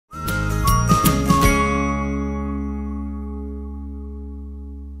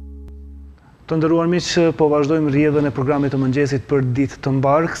Të nderuar miq, po vazhdojmë rrjedhën e programit të mëngjesit për ditë të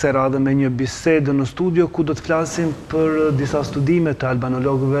mbarë, kësaj radhe me një bisedë në studio ku do të flasim për disa studime të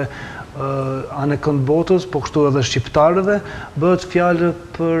albanologëve anë kënd botës, po kështu edhe shqiptarëve. Bëhet fjalë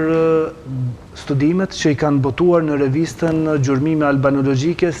për studimet që i kanë botuar në revistën Gjurmime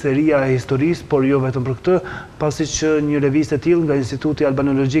albanologjike, seria e historisë, por jo vetëm për këtë, pasi që një revistë e tillë nga Instituti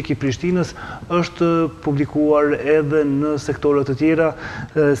Albanologjik i Prishtinës është publikuar edhe në sektore të tjera.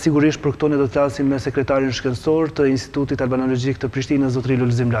 Sigurisht për këto ne do të flasim me sekretarin shkencor të Institutit Albanologjik të Prishtinës, zotëri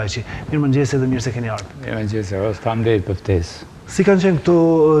Lulëzim Lajçi. Mirëmëngjes dhe mirë se keni ardhur. Mirëmëngjes, faleminderit për ftesë. Si kanë qenë këto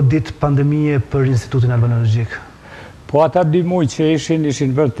ditë pandemie për Institutin Albanologjik? Po ata 2 muaj që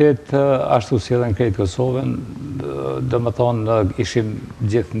ishin vërtet ashtu si edhe në krejt Kosovën, domethënë ishim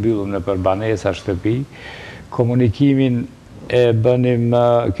gjithë mbyllur në për banesa, shtëpi. Komunikimin e bënim,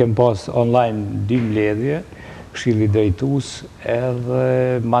 kem pas online 2 mbledhje, këshilli drejtues, edhe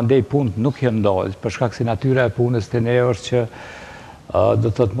mandej punët nuk janë ndalë, për shkak se natyra e punës të ne është që do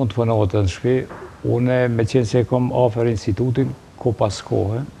të thotë mund të punohet në shtëpi. Une me qenë se kom afer institutin, ko pas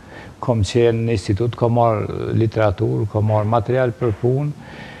kohë, kom qenë në institut, kom marrë literaturë, kom marrë material për punë,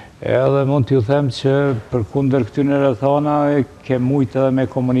 edhe mund t'ju them që për kundër këtyre rrethanave kem mujtë edhe me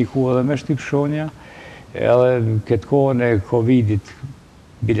komuniku edhe me shtypshonja, edhe këtë kohën e Covidit,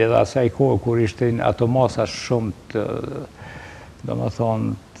 bile dhe asaj kohë kur ishte ato masa shumë të,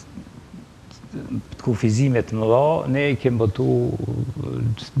 domethënë, të kufizimet më dha, ne i kem botu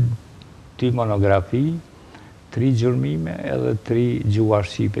 2 monografi, 3 gjurmime edhe 3 gjuha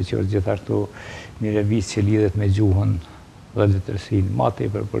shqipe, që është gjithashtu një revistë që lidhet me gjuhën dhe letërsinë, ma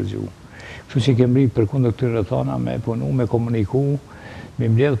tepër për gjuhë. Kështu që kem rritë përkundër këtyre rrethana me punu, me komuniku, me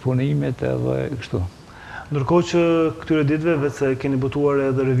mbledh punimet edhe kështu. Ndërkohë që këtyre ditëve, vetë se keni botuar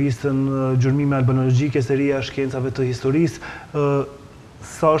edhe revistën Gjurmime albanologjike, seria e shkencave të historisë,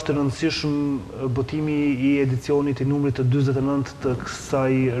 sa është e rëndësishëm botimi i edicionit i numrit të 49 të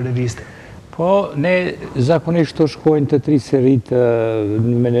kësaj reviste? Po, ne zakonisht të shkojnë të 3 serit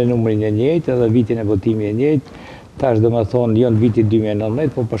me në numrin e njëjtë edhe vitin e botimi e njëjtë. Tash do më thonë, jo në vitit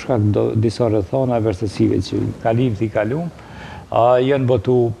 2019, po për shkak disa rrethana e vërtetësive që kalum, janë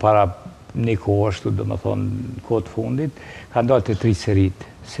botu para një kohë ashtu, do më thonë, kohë të fundit, ka ndalë të 3 serit.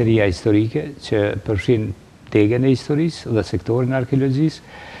 Seria historike, që përfshin degën e historisë dhe sektorin e arkeologjisë,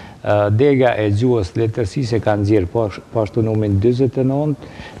 dega e gjuhës letërsisë e kanë nxjerrë po ashtu numrin 49,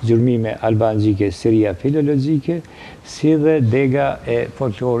 Gjurmime albanologjike, seria filologjike, si dhe dega e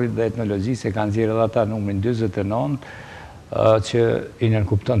folklorit dhe etnologjisë e kanë nxjerrë edhe ata numrin 49, që i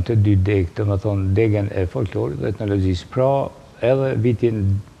nënkupton të 2 degë, të më thonë degën e folklorit dhe etnologjisë. Pra, edhe vitin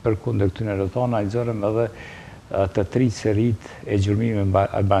përkundër këtyre rrethana i nxorëm edhe të 3 serit e Gjurmime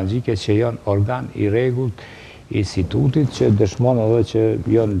albanologjike që janë organ i rregullt institutit që dëshmon edhe që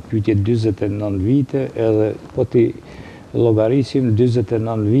janë pyetje 49 vite edhe po ti llogarisim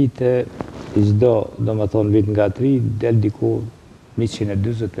 49 vite çdo domethënë vit nga 3 del diku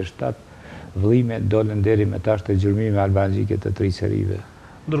 147 vëllime dolën deri me tash të Gjurmime albanologjike të 3 serive.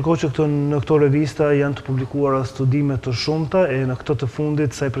 Ndërkohë që në këto revista janë të publikuara studime të shumta e në këtë të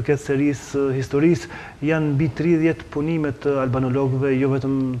fundit sa i përket serisë historisë janë mbi 30 punime të albanologëve, jo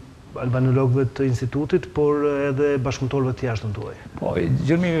vetëm albanologëve të institutit, por edhe bashkëpunëtorëve të jashtëm tuaj. Po,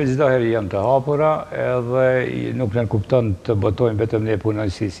 gjurmime çdo herë janë të hapura, edhe nuk në kupton të botojmë vetëm ne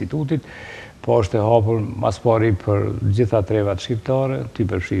punonjësit e institutit, po është e hapur mas pari për gjitha trevat shqiptare, ty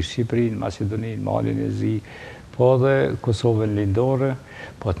përfshi Shqipërinë, Maqedoninë, Malin e Zi, po dhe Kosovën lindore,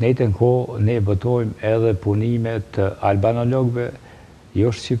 po të njëjtën kohë ne botojmë edhe punime të albanologëve, jo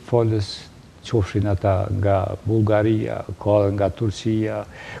shqipfolës, qofshin ata nga Bullgaria, ka nga Turqia,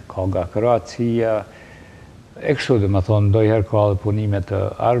 ka nga Kroacia, e kështu dhe më thonë, dojherë ka dhe punime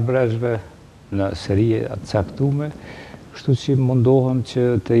të arbrezhve në serije të caktume, kështu që mundohem që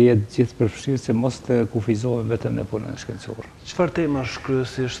të jetë gjithë përfshirë se mos të kufizohem vetëm në punën shkencore. Çfarë temash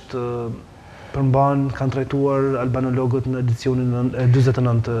kryesisht përmban, kanë trajtuar albanologët në edicionin e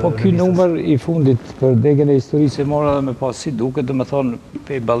 49 të Po ky numër i fundit për degën e historisë e mora dhe me pas si duket, dhe me thonë,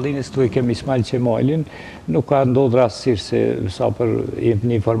 pe Ballinës tu e kemi Ismail Qemailin, nuk ka ndodhur rastësisht se sa për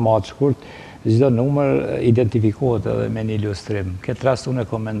një format shkurt, çdo numër identifikohet edhe me një ilustrim. Këtë rast unë e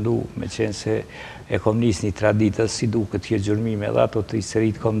kom mendu me qenë se e kom nisë një traditës si duket kjo Gjurmime edhe ato 3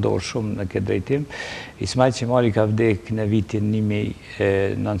 serit kom dorë shumë në këtë drejtim. Ismail Qemaili ka vdek në vitin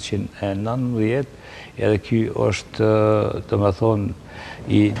 1919, edhe ky është, të më thonë,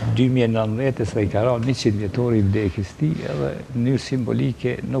 i 2019 se i ka ra 100 vjetori i vdekjes tij, edhe në mënyrë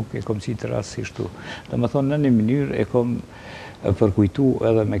simbolike nuk e kom qitë rastësisht tu. Të më thonë, në një mënyrë e kom përkujtu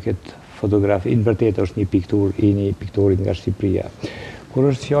edhe me këtë fotografi, në vërtet është një piktur i një piktorit nga Shqipëria. Kur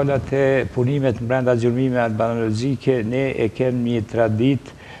është fjala te punimet brenda gjurmime albanologjike, ne e kemi një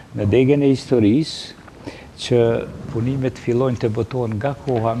traditë në degën e historisë, që punimet fillojnë të botohen nga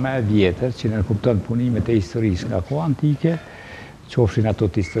koha më e vjetër, që ne kupton punimet e historisë nga koha antike, qofshin ato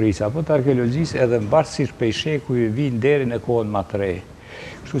të historisë apo të arkeologjisë, edhe mbarësisht prej shekujve vinë deri në kohën më të re.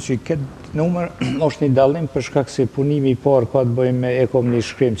 Kështu që këtë numër është një dallim për shkak se punimi i parë ka të bëjë me e kom një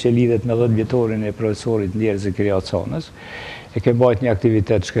shkrim që lidhet me 10 vjetorin e profesorit Ndjerë Zekiria Canës. E kem bajt një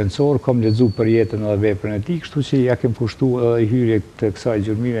aktivitet shkencor, kom lexu për jetën edhe veprën e tij, kështu që ja kem pushtuar edhe hyrje të kësaj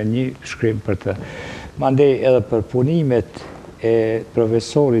gjurmime një shkrim për të. Mandej edhe për punimet e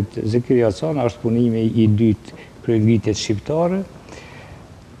profesorit Zekiria Cana është punimi i dytë kryengritjet shqiptare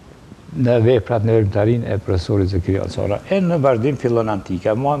në veprat në veprimtarinë e profesorit Zekiria Cana. E në vazhdim fillon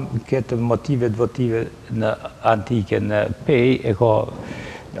antika. Ma këtë motivet votive në antike në Pej e ka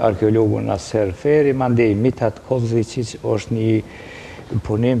arkeologu Nasser Feri, mandej Mithat Kozricic është një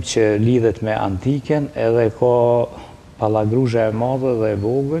punim që lidhet me antiken, edhe ka Pallagruzha e madhe dhe e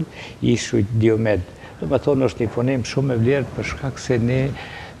vogël, ishujt Diomed. Do të thonë është një punim shumë e vlerë për shkak se ne,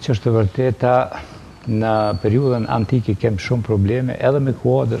 që është të vërteta, në periudhën antike kem shumë probleme edhe me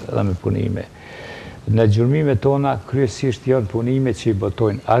kuadër edhe me punime. Në gjurmimet tona kryesisht janë punime që i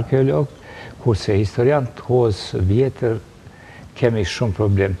botojnë arkeolog, kurse historian të kohës vjetër kemi shumë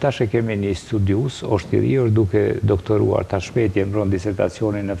problem. Tash e kemi një studius, është i ri, duke doktoruar, tash shpejt e mbron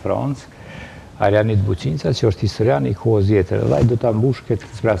disertacionin në Francë, Arjanit Buqinca, që është historian i kohës vjetër. Edhe ai do ta mbush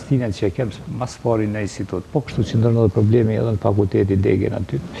këtë sprastinën që e kem mas pari në institut. Po kështu që ndërnë edhe problemi edhe në fakultetin degën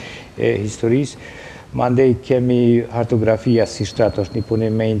aty e historisë. Mandej kemi hartografia si shtrat, është një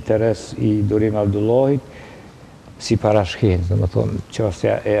punim me interes i Durim Abdullohit, si parashkencë, dhe më thonë,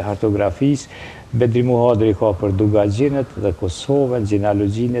 çështja e hartografisë. Bedri Muhadri ka për Dugaxhinët dhe Kosovën,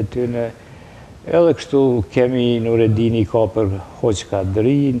 gjenealogjinë e tyre. Edhe kështu kemi Nureddini ka për Hoxha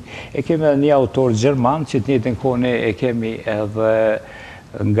Drin, e kemi edhe një autor gjerman që të njëjtën kohë ne e kemi edhe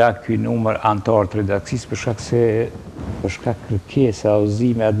nga ky numër antar të redaksisë për shkak kërkesa,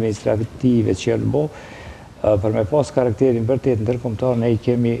 udhëzime administrative që janë bë, për me pas karakterin vërtet ndërkombëtar, ne i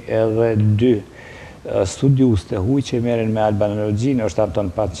kemi edhe 2 studius të huaj që merren me albanologjinë, është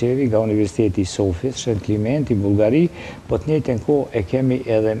Anton Pançevi nga Universiteti i Sofis, Shën Kliment i Bullgari, po të njëjtën kohë e kemi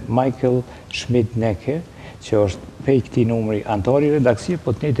edhe Michael Schmidt-Necke, që është prej këtij numri antari i redaksie,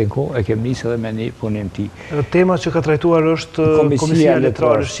 po të njëjtën kohë e kemi nisë edhe me një punim ti. Tema që ka trajtuar është Komisia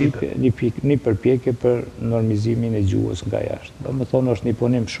Letrare Shqipe. Një përpjekje për normizimin e gjuhës nga jashtë. Do më thonë është një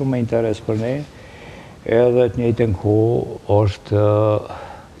punim shumë me interes për ne, edhe të njëjtën kohë është,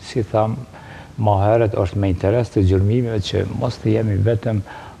 si thamë, ma herët është me interes të gjurmimeve që mos të jemi vetëm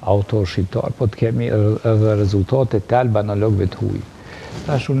autor shqiptar, po të kemi edhe rezultate të albanologëve të huaj.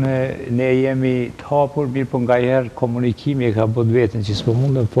 Tashu ne jemi të hapur, mirë po nga herë komunikimi e ka bët vetën që s'po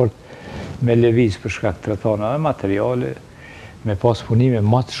mundëm fort me lëviz për shkak të rrethana dhe materiale, me pas punime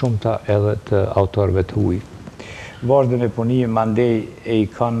më të shumta edhe të autorëve të huaj. Vazhdën e punime mandej i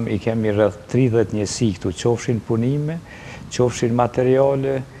kemi rreth 30 njësi këtu, qofshin punime, qofshin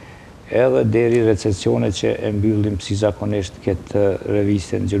materiale, edhe deri recensione që e mbyllim si zakonisht këtë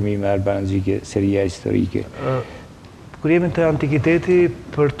revistën Gjurmime albanologjike, seria historike. Kur jemi të antikiteti,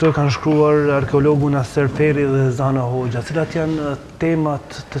 për të kanë shkruar arkeologu Nasser Feri dhe Zana Hoxha, cilat janë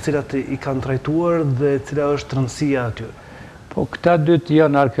temat të cilat i kanë trajtuar dhe cila është rëndësia aty? Po, këta dytë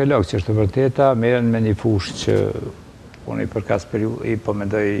janë arkeologë, që është të vërteta, merren me një fushë që unë i përkas periudhë, po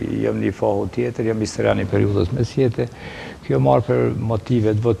mendoj jam një fahu tjetër, jam historian i periudhës mesjete. Kjo marrë për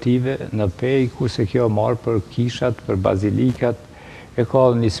motivet votive në Pej, kurse kjo marrë për kishat, për bazilikat, e ka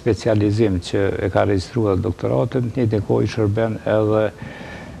një specializim që e ka regjistruar doktoratën, një të kohë i shërben edhe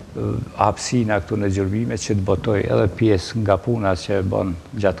hapësina këtu në gjurmime që të botoj edhe pjesë nga puna që e bën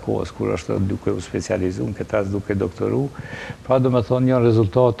gjatë kohës, kur është duke u specializu, në këtë ras duke doktoru. Pra do me thonë janë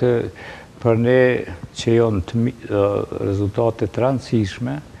rezultate për ne që janë rezultate të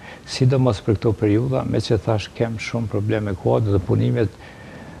rëndësishme, sidomos për këto periudha, me që thash kem shumë probleme kuadrë dhe punimet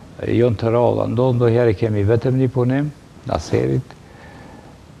janë të ralla. Ndonjëherë kemi vetëm një punim, Naserit,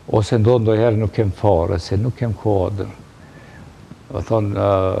 ose ndonjëherë nuk kem fare, se nuk kem kuadrë. Do thonë,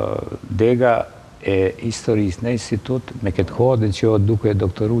 dega e historisë në institut, me këtë kuadrën që duke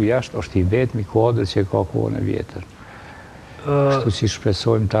doktoru jashtë, është i vetmi kuadrë që ka kohën e vjetër. Kështu që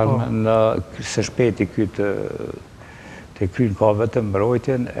shpresojmë talme, se shpeti këtë të kryin ka vetëm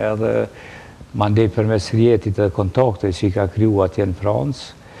mbrojtjen, edhe mandej përmes rjetit dhe kontakte që i ka kryu atje në Francë,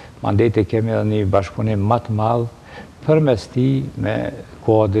 mandej të kemi edhe një bashkëpunim më të madh përmes ti me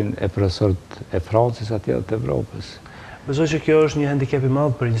kuadrin e profesorët e Francës atje dhe të Evropës. Besoj që kjo është një handicap i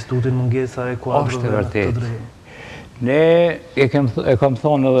madh për institutin, mungesa e kuadrove të drejtë. Ne e kam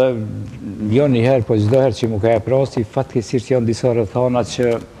thonë edhe jo njëherë, po çdo herë që mu ka e prosti, fatkeqësisht janë disa rrethana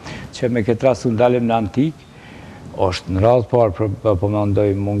që me këtë rast u ndalim në antik, është në radhë parë, po mendoj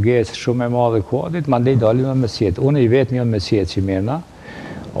mungesë shumë e madhe kuadrit, mandej dalim në mesjet. Unë i vetëm jam mesjet që mirëna,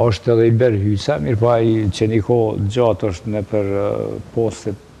 është edhe i Berhysa, mirë po ai që një kohë gjatë është në për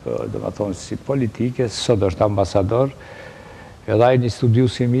postet, do më thonë si politike, sot është ambasador, edhe ai një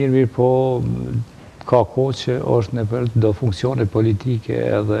studius i mirë, po ka kohë që është në për do funksione politike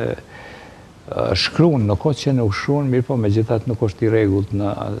edhe shkruan, nuk është që nuk shkruan, mirë po me gjithat nuk është i regullt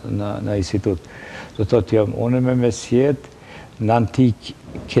në institut. Do të të jam, unë me mesjet, në antik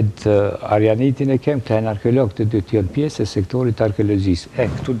këtë arjanitin e kem, këta e në arkeolog të dy të janë pjesë e sektorit arkeologjisë.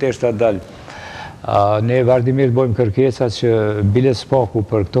 Këtu desh të dalë. Ne vazhdimisht bojmë kërkesa që bile spaku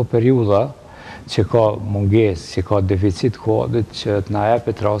për këto periuda, që ka munges, që ka deficit kuadrit, që të na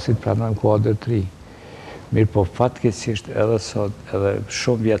jepet rastit pranojmë kuadrë të ri. Mirë po fatkeqësisht edhe sot, edhe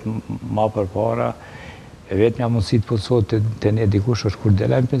shumë vjetë ma përpara, e vetë një mundësit punësot të ne dikush është kur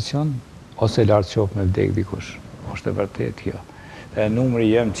dela në pension, ose lartë qopë me vdek dikush. është e vërtet kjo. Dhe numri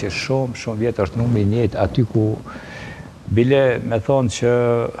jem që shumë vjetë është numri njëjtë, aty ku bile me thonë që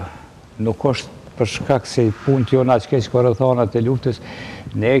nuk është për shkak se punë jona që keq korrethonat e luftës,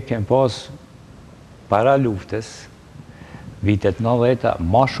 ne kem pas para luftës, vitet 90-a,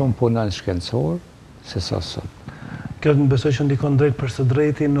 ma shumë punën shkencor, se sa sot. Kjo në besoj që ndikon drejt për së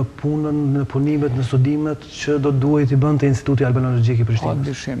drejti në punën, në punimet, në studimet që do duhet i bënd të Instituti Albanologjike i Prishtinës.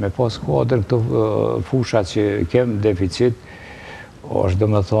 Dyshim, me pas kuadrë këto fushat që kem deficit, është do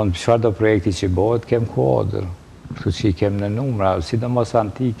më thonë, çfarë do projekti që bëhet, kem kuadrë. Kështu që i kem në numra, sidomos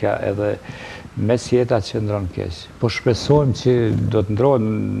antika edhe mes jetat që ndronë keq. Po shpresojmë që do të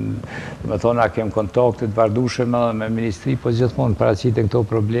ndronë, do më thonë, a kem kontakte të vazhdueshme me ministri, po gjithmonë paraqiten këto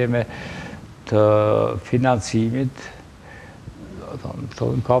probleme të financimit,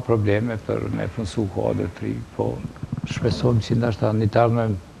 ka probleme për me punësu kuadrë të ri, po shpresojmë që ndashta një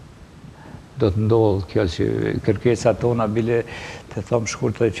tarmëm do të ndodhë kjo që kërkesat tona bile të thomë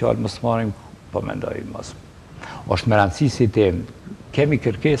shkurt dhe fjallë mos marim, po mendoj mos. Është me rëndësi si temë, kemi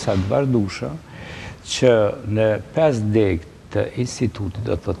kërkesat vazhdueshme që në 5 degë të institutit,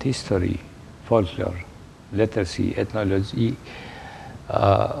 do të thotë histori, folklor, letërsi, etnologji,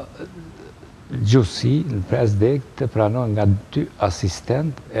 gjuhësi në 5 degë të pranohen nga 2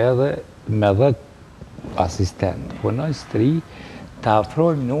 asistent edhe me 10 asistent. Punojnë së 3 të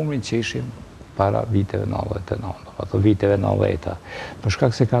afrojmë numrin që ishim para viteve 99, ato viteve 90-a. Për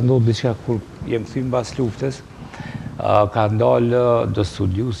shkak se ka ndodhur diçka kur jem kthyer mbas luftës, ka ndalë do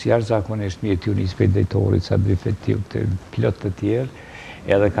studius jashtëzakonisht mirë të unis për drejtorit, sa drejtiv të plot të tjerë,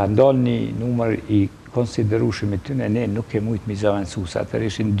 edhe ka ndalë një numër i konsiderueshëm të tyre, ne nuk kemi mujt me zaventu, sa atër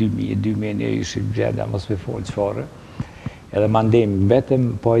ishin 2000 ishin brenda mos me folë çfarë. Edhe mandem vetëm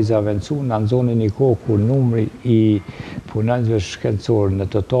po i zaventu në zonë një kohë kur numri i punonjësve shkencor në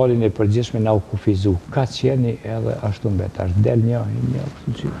totalin e përgjithshme na u kufizu. Ka qeni edhe ashtu mbet, është del një,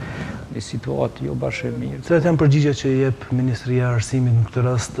 kështu që një situatë jo bashkë e mirë. Cilat janë përgjigjet që jep Ministria e Arsimit në këtë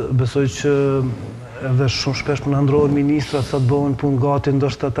rast? Besoj që edhe shumë shpesh më ndrohen ministrat sa të bëhen punë gati,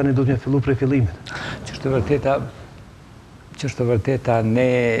 ndoshta tani duhet të fillu prej fillimit. Ç'është vërteta, ne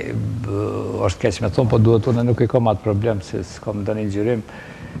është keq me thonë, po duhet unë nuk e kam atë problem se s'kam ndonjë gjyrim,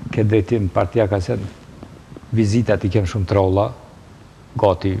 ke drejtim partia ka qenë vizitat i kem shumë trolla,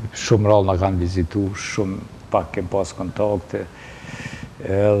 gati shumë rallë na kanë vizitu, shumë pak kem pas kontakte,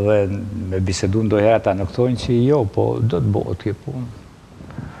 edhe me bisedu ndonjëherë ata nuk thonë që jo, po do të bëhet kjo punë.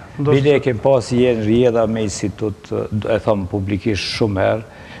 Bile kem pas jenë rjedha me institut, e thëmë publikisht shumë herë,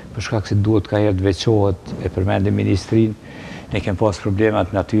 për shkak se duhet ka herë të veçohet e përmendim ministrin, ne kem pas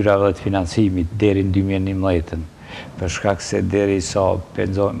problemat natyrave dhe të financimit deri në 2011, për shkak se deri sa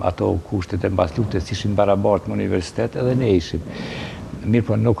penzojmë ato kushtet e mbas luftës ishin barabartë me universitet edhe ne ishim. Mirë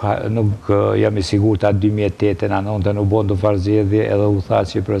po nuk jam i sigurt atë 2008-2009 u bën do farzjedhje edhe u tha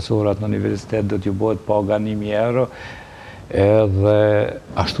që profesorat në universitet do t'ju bëhet paga 1.000 euro, edhe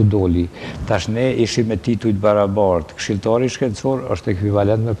ashtu doli. Tash ne ishim me titujt barabartë. Këshilltari shkencor është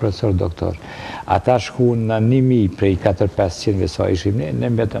ekvivalent me profesor doktor. Ata shkuan në 1.000 prej 400-500 sa ishim ne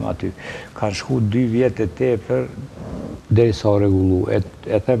mbetëm aty. Kanë shku 2 vjetë e tepër derisa u rregullu.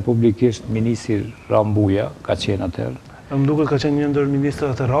 E them publikisht, ministri Rambuja ka qenë atëherë. Më duket ka qenë një ndër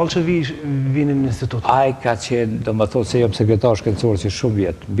ministrat e rrallë që vinin në institut. Ai ka qenë, do më thonë se jam sekretar shkencor që shumë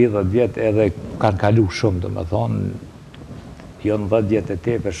vjetë, mbi 10 vjetë edhe kanë kalu shumë, do më thonë, jo në 10 vjetë e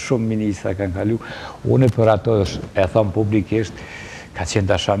tepër, shumë ministra kanë kalu. Unë për ato e thëmë publikisht, ka qenë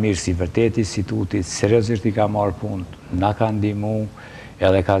dashamirë si vërtet institutit, seriozisht i ka marrë punë, na ka ndihmu,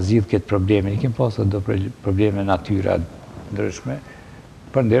 edhe ka zgjidh këtë problemin. I kemë pasur do probleme natyra ndryshme,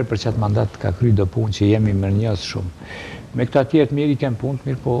 për çat mandat ka kry do punë që jemi mirënjohës shumë. Me këta tjertë mirë i kemë punë,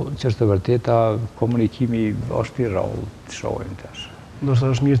 mirë po që është të vërteta, komunikimi është i rrallë, të shohim tash. Ndoshta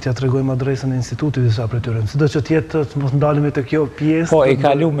është mirë t'ja tregojmë adresën e institutit disa prej tyre. Sido që t'jetë të mos ndalemi te kjo pjesë. Po, i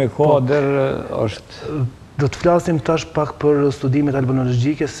kalu me kodër është. Do të flasim tash pak për studimet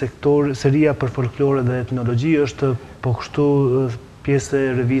albanologjike, seria për folklore dhe etnologji është po kështu pjesë e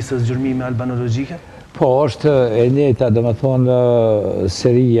revistës Gjurmime albanologjike? Po, është e njëjta, do të thonë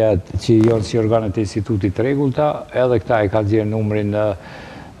seria që janë si organet e institutit rregullta, edhe këta e ka nxjerrë numrin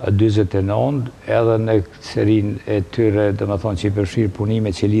 49, edhe në serinë e tyre, do të thonë që i përfshirë punime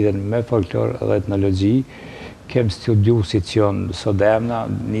që lidhen me folklor dhe etnologji, kem studiusit që janë sodemna,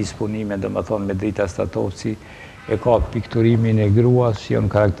 nis punime, do të thonë me Drita Statovci, e ka pikturimin e gruas, që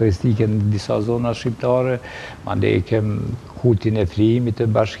janë karakteristike në disa zona shqiptare, mandej kem kultin e flijimit të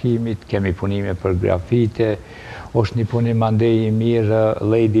bashkimit, kemi punime për grafite, është një punim mandej i mirë,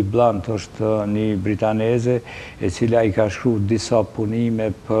 Lady Blunt është një britaneze, e cila i ka shkruar disa punime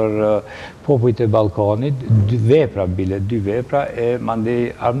për popujt e Ballkanit, dy vepra, e mandej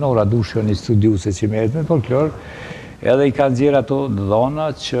Arnora Dushjo një studiuse që merret me folklor, edhe i kanë nxjerrë ato dhona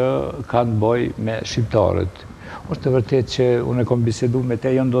që kanë boj me shqiptarët. Është të vërtet që unë e kom bisedu me te,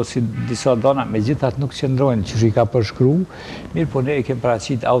 jo ndo si disa dhona, me gjithat nuk qëndrojnë që i ka përshkru, mirë po ne i kem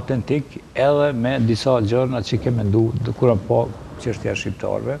paraqit autentik edhe me disa gjërna që kem mendu kurën po çështja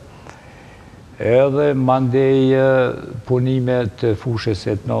shqiptarëve. Edhe mandej punime të fushës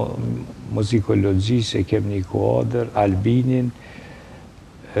etnomuzikologjisë, kem një kuadër, Albinin,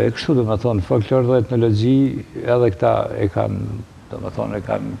 kështu do më thonë, folklor dhe etnologji, edhe këta e kanë do më thonë e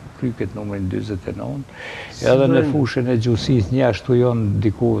kanë kry këtë numrin 29, edhe në fushën e gjuhësisë një ashtu jonë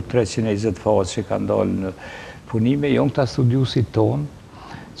diku 320 faqe që kanë dalë në punime, jonë këta studiusit tonë,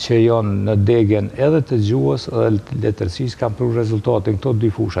 që jonë në degen edhe të gjuhës edhe letërsisë kanë pru rezultate në këto dy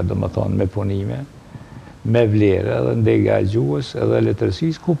fusha, do më thonë, me punime, me vlerë, edhe në dega e gjuhës edhe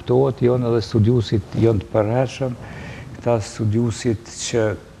letërsisë, kuptohet jonë edhe studiusit jonë të përhershëm, këta studiusit që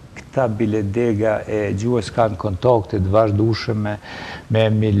këta biledega e gjuhës kanë kontaktet vazhdueshme me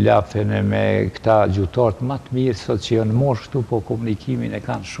Milafin e me këta gjuhëtarët më të mirë sot që janë moshë këtu, po komunikimin e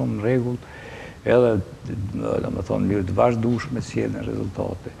kanë shumë në rregull, edhe do të thonë mirë të vazhdueshme sjellin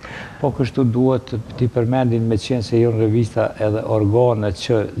rezultate. Po kështu duhet t'i përmendin me qenë se janë revista edhe organe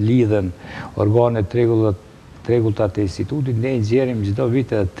që lidhen, organe rregullta të institutit, ne nxjerrim çdo vit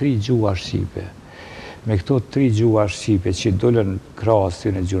edhe 3 gjuha shqipe. Me këto 3 gjuha shqipe që dolen krahas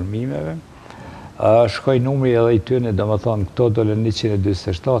tyne gjurmimeve, shkoj numri edhe i tyne, do më thonë, këto dolen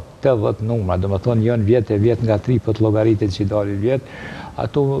 127, 80 numra, do më thonë, janë vjet nga 3 për të llogaritin që dalin vjet.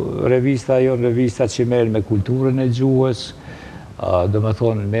 Ato revista janë revista që merren me kulturën e gjuhës, do më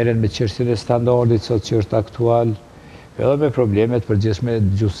thonë, merren me çështjen e standardit sot që është aktual, edhe me problemet përgjithshme të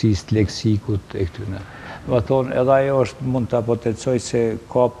gjuhësisë, leksikut e këtyre. Do më thonë, edhe ajo është mund të apotetësoj se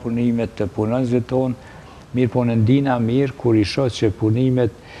ka punimet të punonjësve tonë, mirë po në ndina mirë, kur i shoh që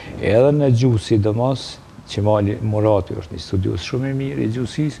punimet edhe në gjuhë sidomos, që Mali Murati është një studius shumë i mirë i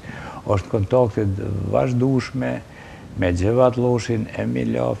gjuhësisë, është kontaktet vazhdueshme me Gjevat Lloshin,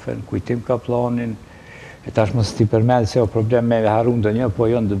 Emil Lafen, Kujtim Kaplanin, e tash mos t'i përmend se o problem me harun ndonjë,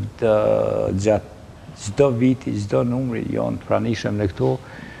 po janë gjatë çdo viti, çdo numri janë të pranishëm në këto,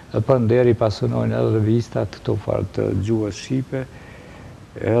 dhe për nderi pasunojnë edhe revistat këto farë të gjuhës shqipe,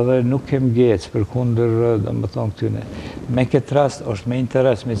 edhe nuk kem gecë për kundër, do më thonë këtyne. Me këtë rast është me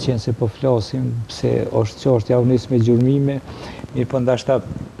interes me qenë se po flasim, se është çështja u nis me gjurmime, mirë po ndashta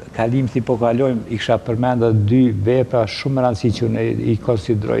kalim po kalojmë, i kisha përmenda 2 vepra shumë rëndësi që unë i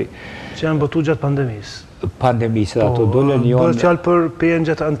konsideroj. Që janë botu gjatë pandemisë? Pandemisë, ato dolen jonë... Bërë fjalë për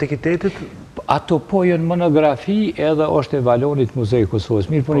pejen gjatë antikitetit? Ato po janë monografi edhe është e valonit Muzeu i Kosovës.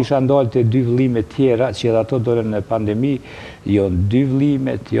 Mirë po isha ndalë të 2 vëllime tjera, që edhe ato dolen në pandemi, janë 2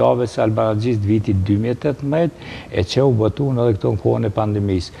 vëllime të javës albanologjisë vitit 2018, e që u botun edhe këto në kohën e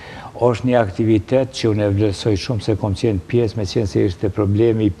pandemisë. Është një aktivitet që unë e vlerësoj shumë se kom qenë pjesë me qenë se ishte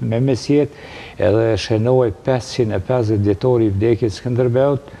problemi me mesjet, edhe shenoj 550 djetori i vdekjes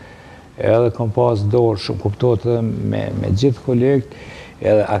Skënderbeut, edhe kom pas dorë shumë kuptohet me gjithë kolegët,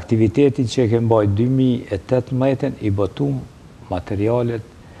 edhe aktivitetin që e kem baj 2018 i botum materialet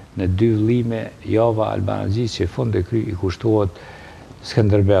në 2 vëllime java albanologjisë që fund e kry i kushtohet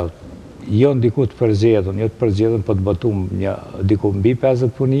Skënderbeut. Jo në diku të përzjedhën, jo të përzjedhën, po të botum diku mbi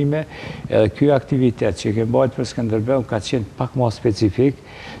 50 punime, edhe kjo aktivitet që e kem bajt për Skënderbeut ka qenë pak ma specifik,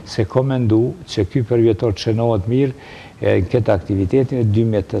 se kom mendu që kjo përvjetor të shënohet mirë, Në këtë aktivitetin e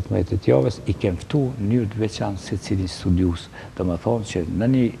 2018 javës i kem ftu një të veçantë se cilin studius. Dhe më thonë që në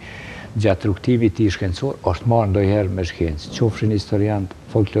një gjatë rrugtimit i shkencor është marrë ndonjëherë me shkencë. Qofshin historiantë,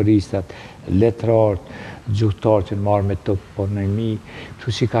 folkloristat, letrarët, gjuhëtarët që në marrë me toponimi,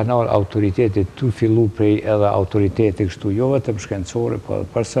 kështu që kanë ardhur autoritetet, tu fillu prej edhe autoritetet kështu, jo vetëm shkencore, po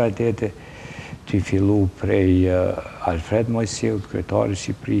edhe personalitete, tu fillu prej Alfred Mojseut, kryetari i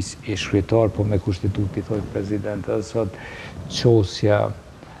Shqipërisë, i shkretar, po me kushtitut i thoi prezident, edhe sot Qosja,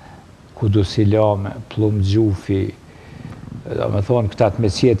 Kudusilame, Plum Gjufi, do me thonë këtat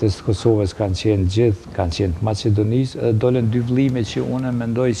mesjetës të Kosovës kanë qenë gjithë, kanë qenë të Macedonisë, edhe dolen dy vëllime që unë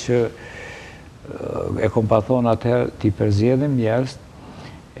mendoj që e kom pa thonë atëherë t'i përzjedhim njerëz,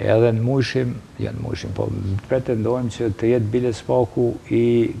 edhe në mushim, po pretendojmë që të jetë bile spaku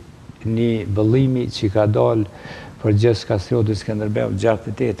i një vëllimi që ka dalë për gjës Kastrioti Skënderbeu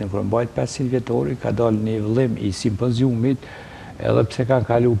 68-ën, kërë mbajt 500 vjetori, ka dalë një vëllim i simpoziumit, edhe pse kanë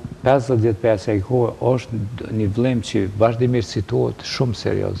kalu 50 vjet për asaj kohë, është një vëllim që vazhdimisht citohet shumë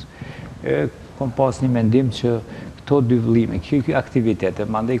serioz. Kom pas një mendim që këto dy vëllime, kjo aktivitete,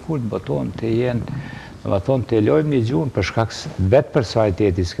 mandej kur të boton të jenë, do të thonë të lojmë një gjuhën për shkak vetë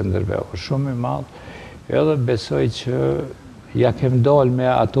personaliteti Skënderbeu, është shumë i madh, edhe besoj që ja kem dalë me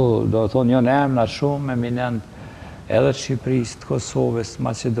ato, do të thonë, janë emna shumë eminent edhe të Shqipërisë, të Kosovës, të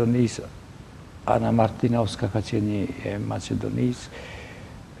Macedonisë, Ana Martinovska ka qenë një e Macedonisë,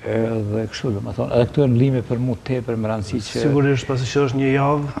 edhe kështu, do të thonë, edhe këto janë lime për mu tepër me rëndësi që... Sigurisht, pasi që është një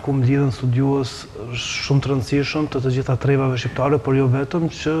javë ku mblidhen studiues shumë të rëndësishëm të të gjitha trevave shqiptare, por jo vetëm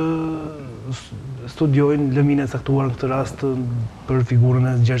që studiojnë lëmine e caktuar në këtë rast për figurën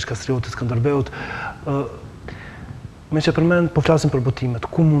e Gjergj Kastriotit Skënderbeut. Me që përmend, po flasim për botimet.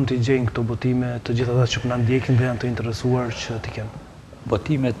 Ku mund t'i gjejnë këto botime të gjitha ata që na ndjekin dhe janë të interesuar që t'i kenë?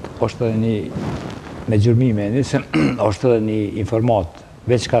 Botimet është edhe një, me Gjurmime, është edhe një informat,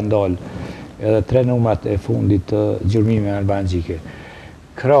 veç ka ndalë edhe 3 numrat e fundit të Gjurmime albanologjike.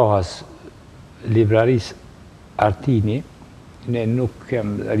 Krahas librarisë Artini, ne nuk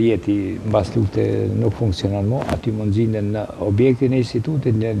kem rjeti mbas lufte nuk funksionon më, aty mund gjenden në objektin e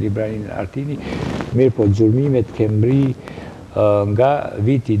institutit në librarinë Artini, mirë po Gjurmimet ke mbri nga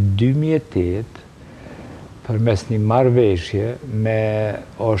viti 2008 përmes një marrëveshje me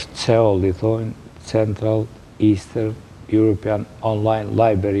është CEOL, i thonë Central Eastern European Online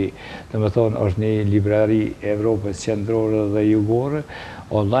Library, dhe me thonë është një librari Evropës qendrore dhe jugore,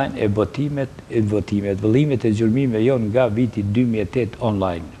 online e vëllimet e Gjurmime jonë nga viti 2008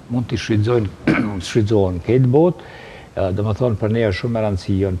 online. Mund t'i shfrytëzohen këtë botë, dhe me thonë për ne është shumë e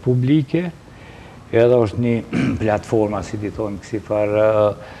rëndësi jonë publike, edhe është një platforma, si t'i thonë, kësi farë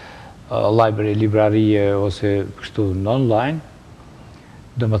library, librarie, ose kështu në online,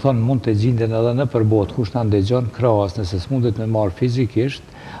 dhe me thonë mund të gjinden edhe në përbot, kush në ndegjon krahas, nëse s'mundet me marë fizikisht,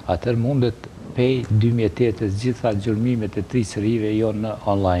 atër mundet pej 2008 gjitha Gjurmimet e 3 serive jo në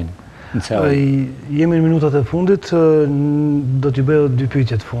online. Jemi në minutat e fundit, do t'ju bëjë 2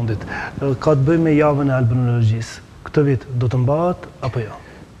 pyetje të fundit. Ka të bëjë me javën e albanologjisë. Këtë vit do të mbahet apo jo?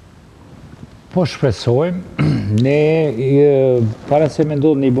 Po shpresojmë, ne para se me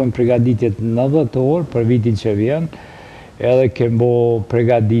ndodhë ne i bojmë pregaditjet 90 orë për vitin që vjen, edhe kem bo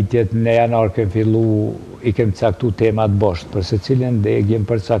pregaditjet në janar kem fillu, i kem caktu temat boshtë, për se cilën dhe kem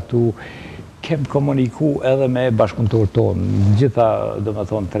përcaktu, kem komuniku edhe me bashkëpunëtor tonë, gjitha, do me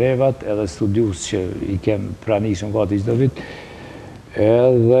thonë, trevat, edhe studius që i kem pranishëm gati çdo vit,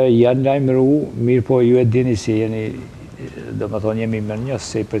 edhe janë lajmëru, mirë po ju e dini si jeni, do me thonë, jemi mirënjohës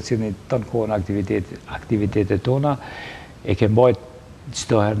se i përcilni të në kohën aktivitetet tona, e kem bajt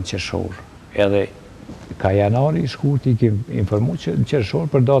çdo herë në qershor. Edhe ka janari, shkurti, i kem informu që në qershor,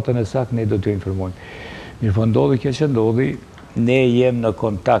 për datën e saktë ne do t'ju informojmë. Mirë po ndodhi kjo që ndodhi, ne jem në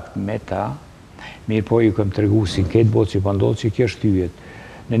kontakt me ta, mirë po ju kem të regu si këtë botë që po ndodhë që kjo shtyjet.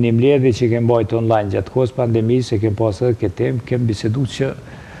 Në një mbledhje që kem bajt online gjatë kohës pandemisë, kem pas edhe këtë temë, kem bisedu që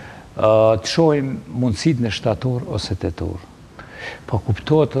të shohim mundësit në shtator ose tetor. Po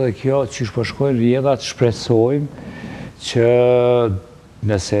kuptohet edhe kjo që shpërshkojnë rjedhat, shpresojmë që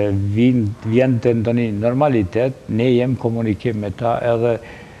nëse vjen të ndoni normalitet, ne jem komunikim me ta edhe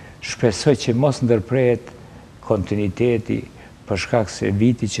shpresoj që mos ndërprehet kontinuiteti për shkak se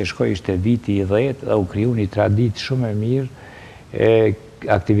viti që shkoj ishte viti i 10 dhe u kriju një tradit shumë e mirë e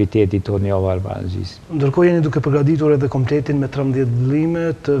aktivitetit tonë javë albanologjisë. Ndërkohë jeni duke përgatitur edhe kompletin me 13 vëllime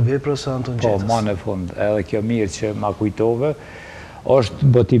të veprës së Anton Gjetës. Po, ma në fund, edhe kjo mirë që ma kujtove,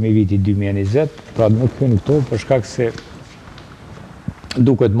 është botimi viti 2020, pra nuk kënë këto për shkak se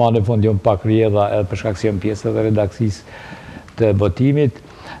duket ma në fund jom pak rjedha edhe për shkak se jom pjesë dhe redaksis të botimit,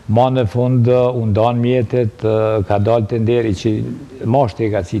 Ma në fund, unë danë mjetet, ka dalë të nderi që mashtë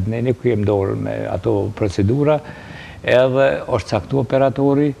e ka citë, ne ku jem dorë me ato procedura, edhe është caktu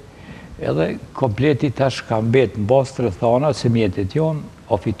operatori, edhe kompleti tash ka mbet në basë të rëthana, se mjetet jonë,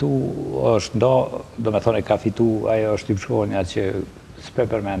 o fitu, është nda, do me thone ka fitu, ajo është i shkonja që s'pe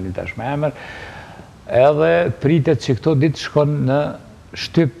përmendin tash me emër, edhe pritet që këto ditë shkon në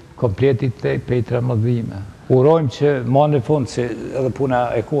shtyp kompletit të pejtë rëmëdhime. Urojmë që ma në fund, se edhe puna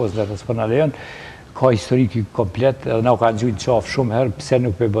e kohës dhe të s'përna lejon, ka historiki komplet, edhe na u kanë gjujnë qafë shumë herë, pse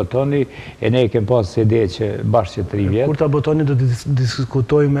nuk pe botoni, e ne kem pasë ide që bashkë që 3 vjetë. Kur ta botoni do të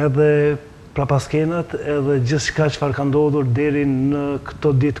diskutojmë edhe prapaskenat edhe gjithë shka çfarë ka ndodhur deri në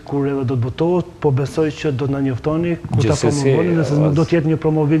këto ditë kur edhe do të botohet, po besoj që do të na njoftoni kur ta promovoni, nëse nuk do të jetë një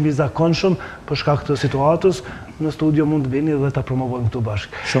promovim i zakonshëm për shkak të situatës, në studio mund të vini dhe ta promovojmë këtu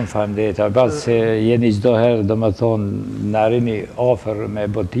bashkë. Shumë faleminderit, Arbaz, se jeni çdo herë, domethënë na rrini afër me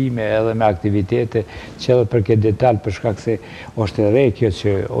botime edhe me aktivitete që edhe për këtë detaj për shkak se është e re kjo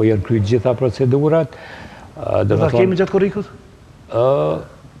që o janë kryer gjitha procedurat. Do ta kemi gjatë korrikut?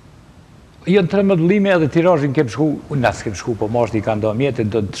 Jënë 13 lime edhe tirazhin kem shku, unë kem shku, po mashti i ka nda mjetet,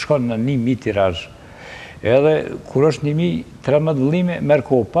 do të shkon në 1000 tirazh. Edhe, kur është 13 lime, merë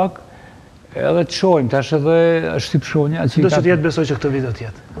ko pak, edhe të shojmë, tash edhe është të pëshonja. Do që t'jetë besoj që këtë video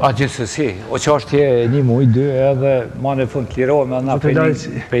t'jetë? A, gjithësësi, o që është tje 1 muj, 2, edhe ma në fund të lirohem edhe na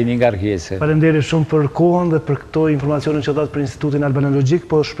prej një ngarkese. Faleminderit shumë për kohën dhe për këto informacionin që datë për Institutin Albanologjik,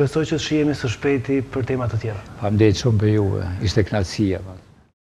 po shpresoj që shihemi së shpejti për tema të tjera. Faleminderit shumë për juve, ishte kënaqësia.